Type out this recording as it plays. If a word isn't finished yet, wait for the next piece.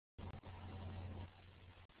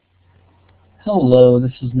Hello,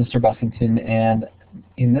 this is Mr. Buffington, and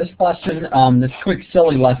in this lesson, this quick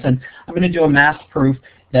silly lesson, I'm going to do a math proof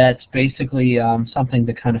that's basically something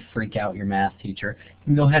to kind of freak out your math teacher. You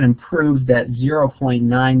can go ahead and prove that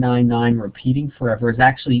 0.999 repeating forever is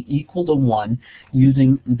actually equal to 1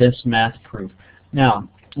 using this math proof. Now,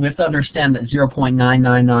 we have to understand that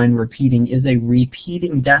 0.999 repeating is a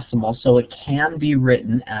repeating decimal, so it can be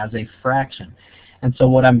written as a fraction. And so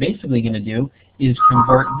what I'm basically going to do is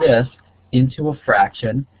convert this into a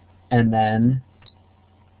fraction and then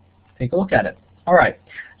take a look at it. Alright,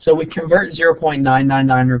 so we convert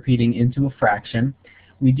 0.999 repeating into a fraction.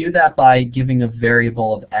 We do that by giving a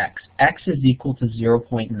variable of x. X is equal to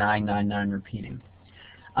 0.999 repeating.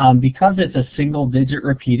 Because it's a single digit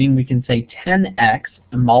repeating, we can say 10x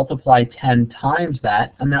and multiply 10 times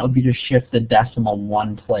that, and that would be to shift the decimal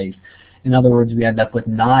one place. In other words, we end up with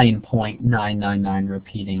 9.999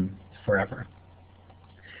 repeating forever.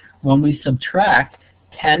 When we subtract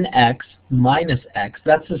 10x minus x,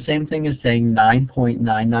 that's the same thing as saying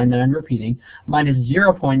 9.999 repeating minus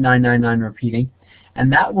 0.999 repeating,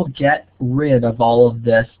 and that will get rid of all of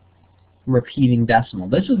this repeating decimal.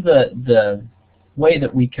 This is the way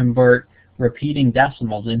that we convert repeating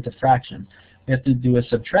decimals into fractions. We have to do a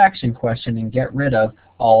subtraction question and get rid of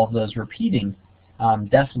all of those repeating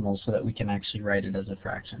decimals so that we can actually write it as a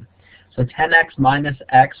fraction. So 10x minus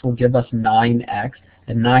x will give us 9x,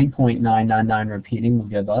 and 9.999 repeating will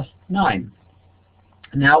give us 9.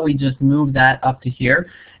 Now we just move that up to here.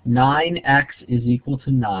 9x is equal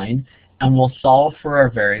to 9, and we'll solve for our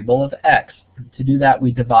variable of x. To do that,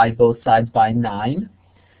 we divide both sides by 9.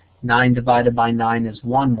 9 divided by 9 is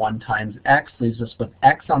 1. 1 times x leaves us with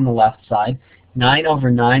x on the left side. 9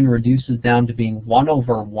 over 9 reduces down to being 1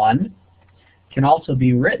 over 1. Can also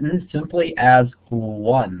be written simply as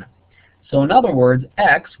 1. So in other words,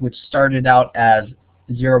 x, which started out as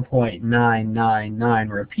 0.999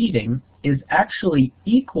 repeating, is actually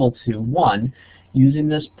equal to 1 using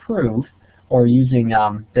this proof, or using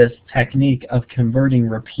this technique of converting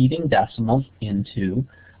repeating decimals into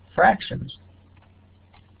fractions.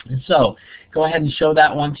 And so go ahead and show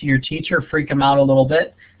that one to your teacher, freak them out a little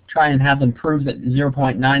bit, try and have them prove that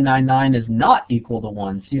 0.999 is not equal to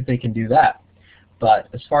 1, see if they can do that. But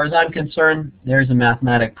as far as I'm concerned, there's a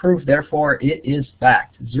mathematic proof, therefore it is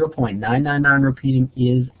fact. 0.999 repeating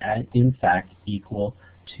is in fact equal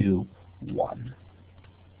to 1.